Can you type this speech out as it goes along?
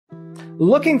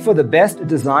Looking for the best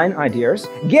design ideas?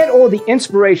 Get all the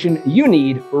inspiration you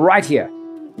need right here.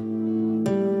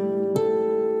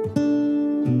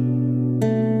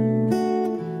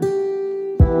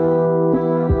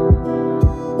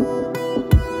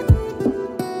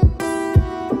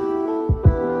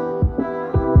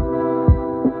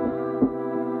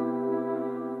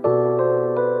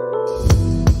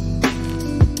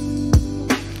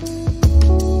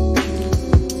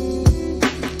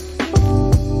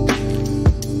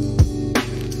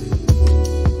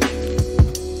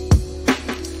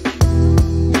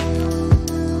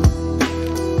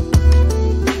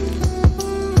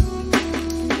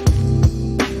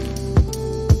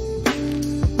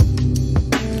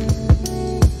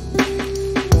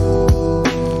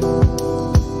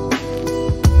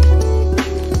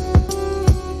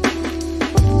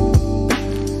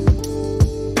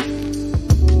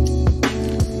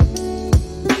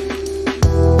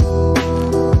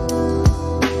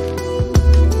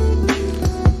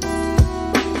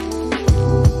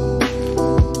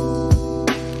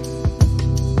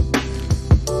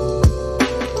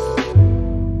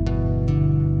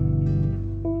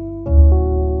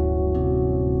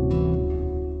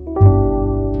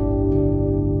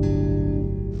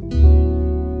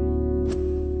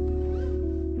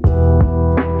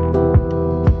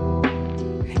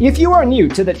 If you are new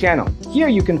to the channel, here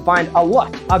you can find a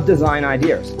lot of design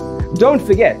ideas. Don't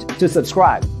forget to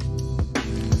subscribe.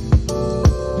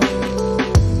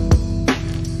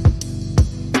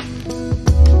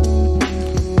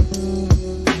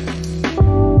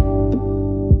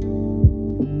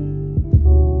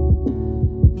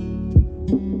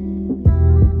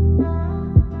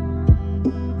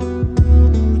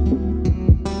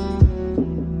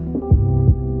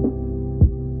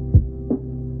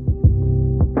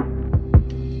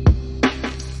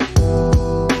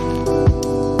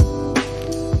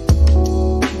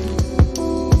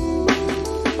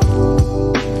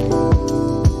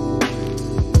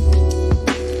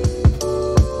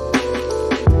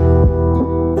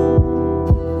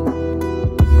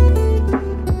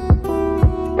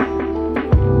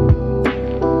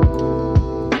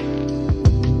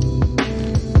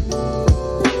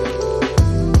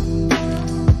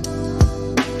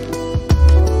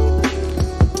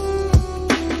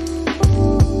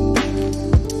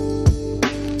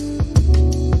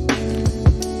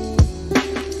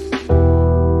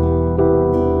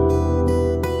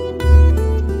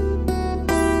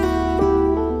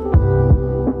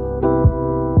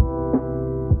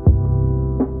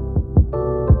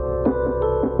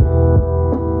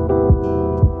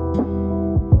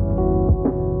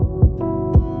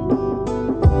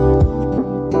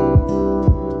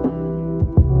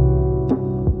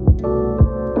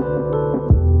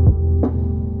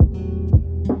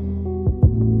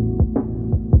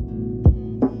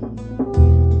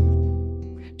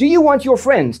 Do you want your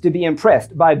friends to be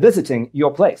impressed by visiting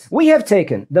your place? We have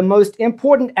taken the most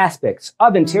important aspects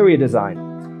of interior design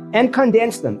and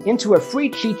condensed them into a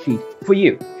free cheat sheet for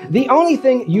you. The only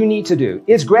thing you need to do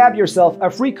is grab yourself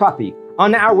a free copy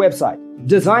on our website,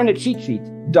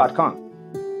 designacheatsheet.com.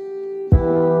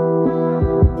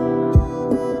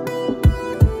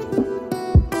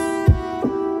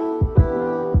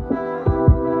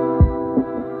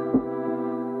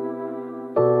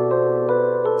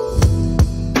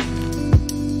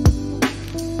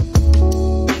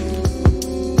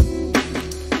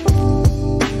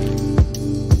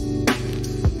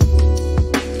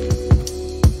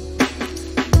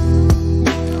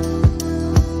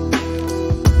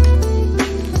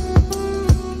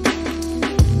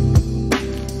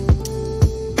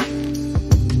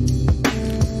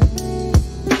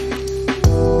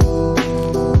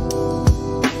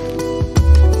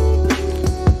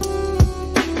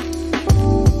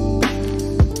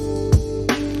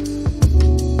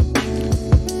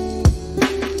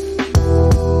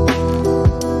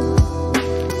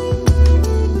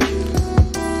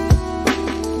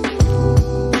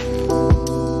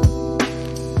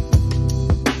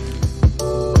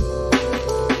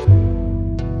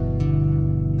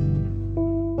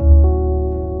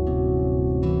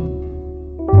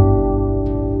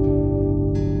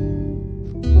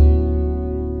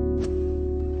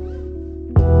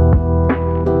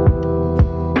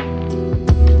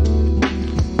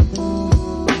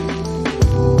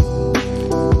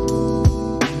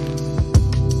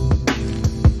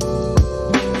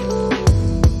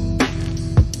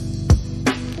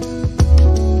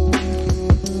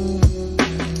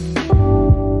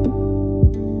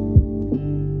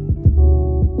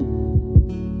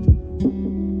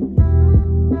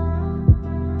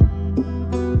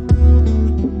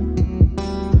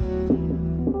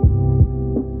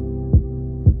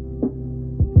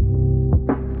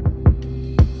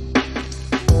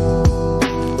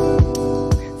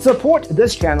 Support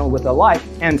this channel with a like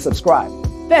and subscribe.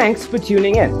 Thanks for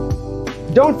tuning in.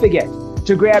 Don't forget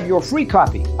to grab your free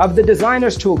copy of the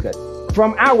Designer's Toolkit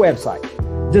from our website,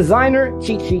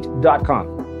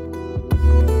 designercheatsheet.com.